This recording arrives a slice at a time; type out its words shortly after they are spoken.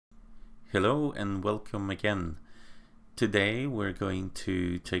Hello and welcome again. Today we're going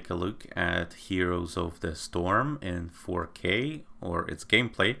to take a look at Heroes of the Storm in 4K, or its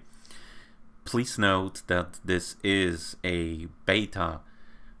gameplay. Please note that this is a beta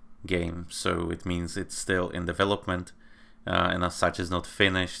game, so it means it's still in development and as such is not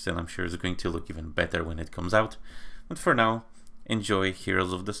finished, and I'm sure it's going to look even better when it comes out. But for now, enjoy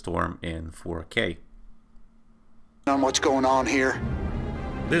Heroes of the Storm in 4K. On what's going on here?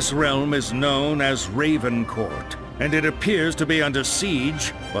 This realm is known as Raven Court, and it appears to be under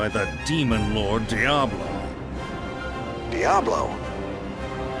siege by the demon lord Diablo. Diablo?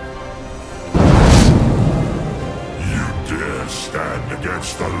 You dare stand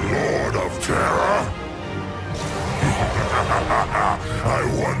against the Lord of Terror? I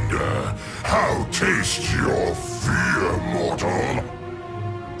wonder, how tastes your fear, mortal?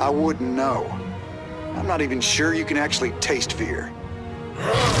 I wouldn't know. I'm not even sure you can actually taste fear.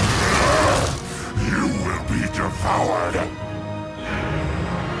 You will be devoured.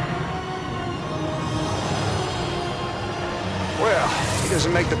 Well, he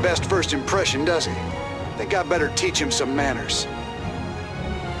doesn't make the best first impression, does he? Think I better teach him some manners.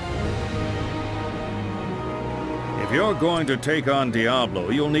 If you're going to take on Diablo,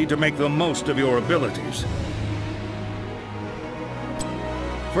 you'll need to make the most of your abilities.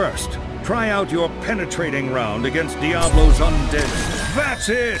 First, try out your penetrating round against Diablo's undead. That's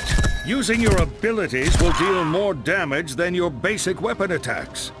it! Using your abilities will deal more damage than your basic weapon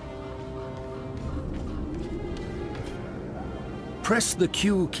attacks. Press the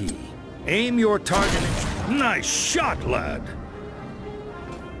Q key. Aim your target. Nice shot, lad!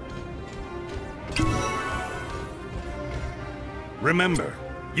 Remember,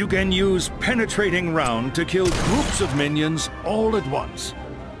 you can use penetrating round to kill groups of minions all at once.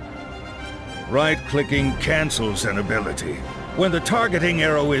 Right-clicking cancels an ability. When the targeting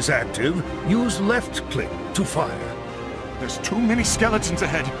arrow is active, use left-click to fire. There's too many skeletons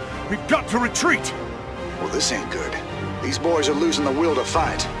ahead. We've got to retreat! Well, this ain't good. These boys are losing the will to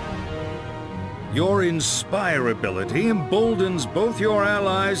fight. Your Inspire ability emboldens both your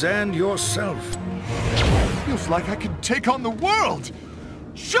allies and yourself. Feels like I can take on the world!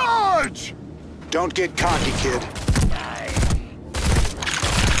 Charge! Don't get cocky, kid.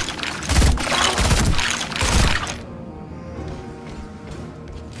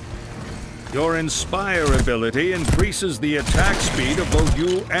 Your Inspire ability increases the attack speed of both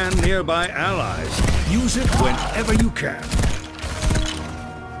you and nearby allies. Use it whenever you can.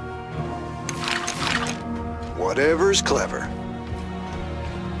 Whatever's clever.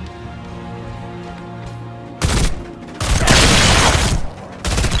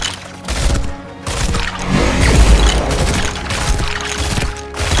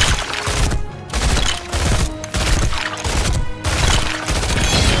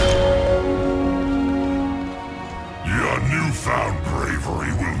 Newfound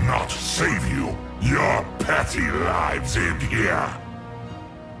bravery will not save you. Your petty lives end here.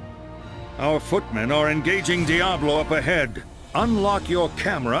 Our footmen are engaging Diablo up ahead. Unlock your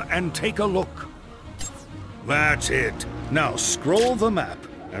camera and take a look. That's it. Now scroll the map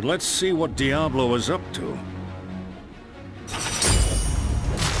and let's see what Diablo is up to.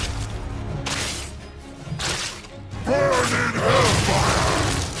 Burn in hellfire!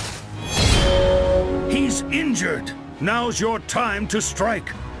 He's injured. Now's your time to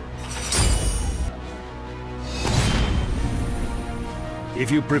strike.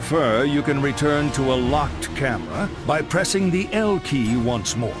 If you prefer, you can return to a locked camera by pressing the L key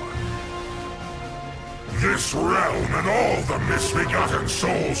once more. This realm and all the misbegotten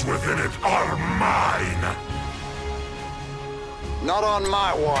souls within it are mine! Not on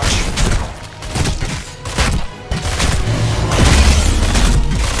my watch.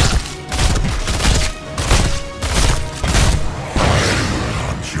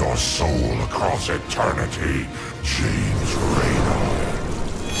 Your soul across eternity, James Raynor.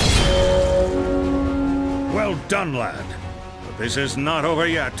 Well done, lad. But this is not over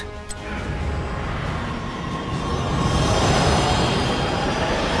yet.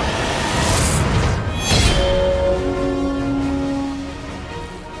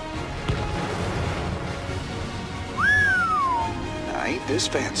 Ain't this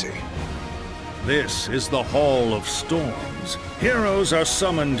fancy. This is the Hall of Storms. Heroes are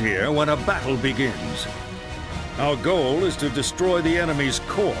summoned here when a battle begins. Our goal is to destroy the enemy's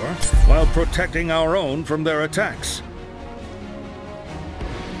core while protecting our own from their attacks.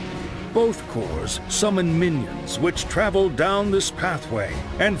 Both cores summon minions which travel down this pathway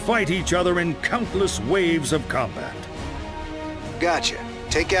and fight each other in countless waves of combat. Gotcha.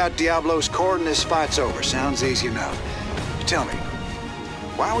 Take out Diablo's core and this fight's over. Sounds easy enough. Tell me,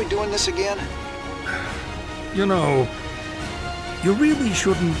 Why are we doing this again? You know, you really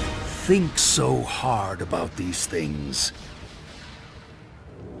shouldn't think so hard about these things.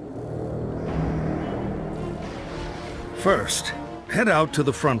 First, head out to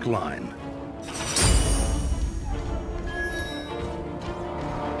the front line.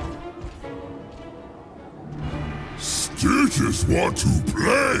 Stooges want to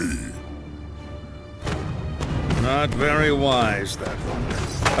play! Not very wise, that one.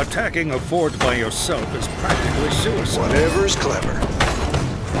 Attacking a fort by yourself is practically suicide. Whatever's clever.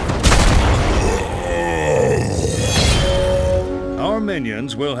 Our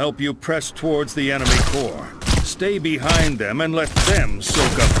minions will help you press towards the enemy core. Stay behind them and let them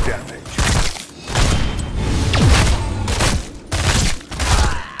soak up damage.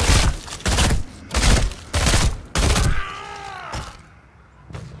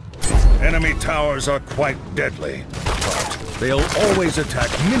 Enemy towers are quite deadly, but they'll always attack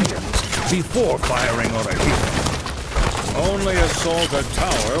minions before firing on a hero. Only assault a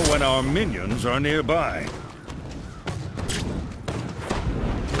tower when our minions are nearby.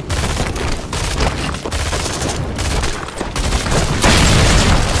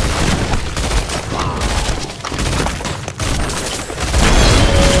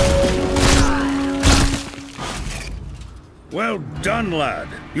 Well done, lad.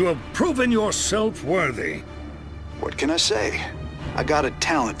 You have proven yourself worthy. What can I say? I got a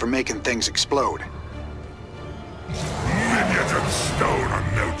talent for making things explode. Minions and stone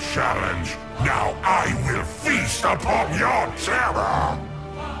are no challenge. Now I will feast upon your terror!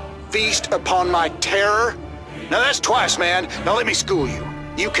 Feast upon my terror? Now that's twice, man. Now let me school you.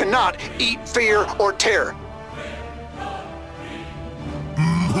 You cannot eat fear or terror.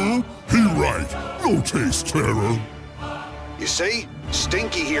 He right. No taste terror. You see?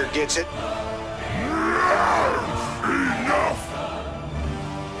 Stinky here gets it. Enough!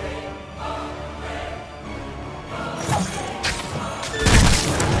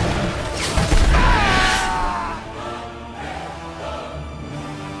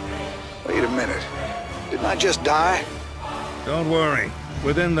 Wait a minute. Didn't I just die? Don't worry.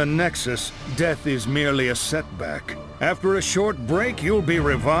 Within the Nexus, death is merely a setback. After a short break, you'll be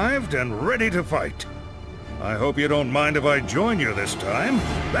revived and ready to fight. I hope you don't mind if I join you this time.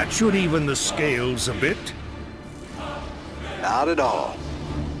 That should even the scales a bit. Not at all.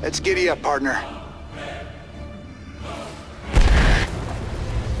 Let's giddy up, partner.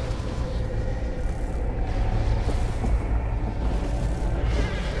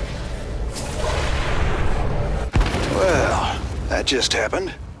 Well, that just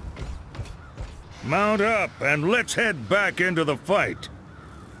happened. Mount up and let's head back into the fight.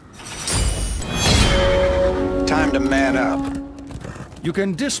 Time to man up. You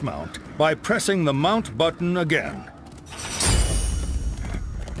can dismount by pressing the mount button again.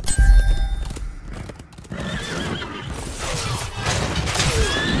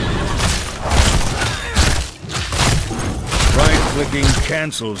 Right-clicking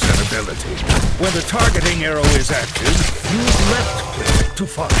cancels an ability. When the targeting arrow is active, use left-click to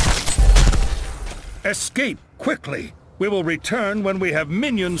fire. Escape quickly. We will return when we have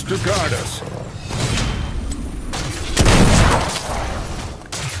minions to guard us.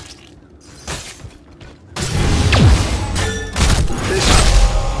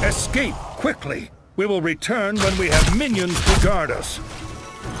 Escape quickly. We will return when we have minions to guard us.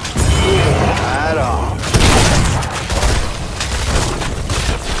 Right on.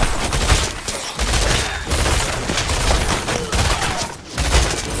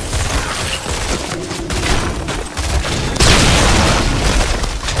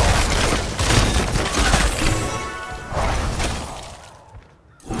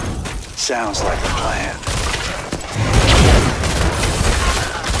 Sounds like a plan.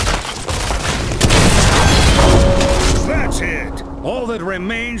 That's it! All that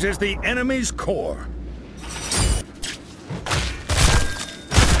remains is the enemy's core.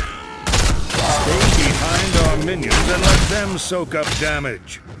 Stay behind our minions and let them soak up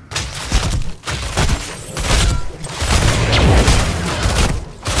damage.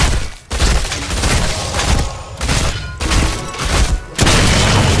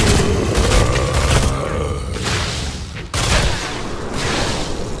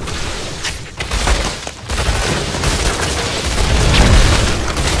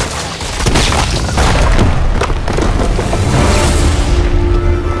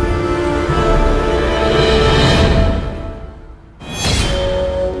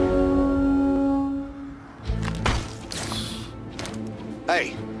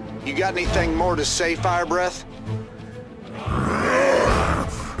 Hey, you got anything more to say, Fire Breath? I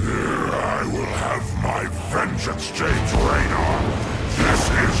will have my vengeance, James Raynor. This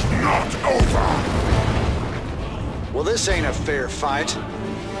over! Well, this ain't a fair fight.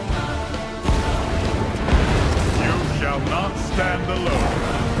 You shall not stand alone.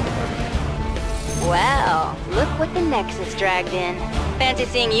 Well, look what the Nexus dragged in. Fancy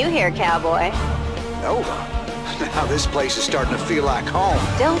seeing you here, cowboy. Oh, now this place is starting to feel like home.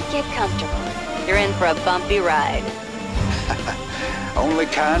 Don't get comfortable. You're in for a bumpy ride. Only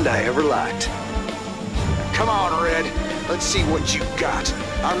kind I ever liked. Come on, Red. Let's see what you got.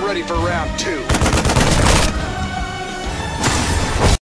 I'm ready for round 2.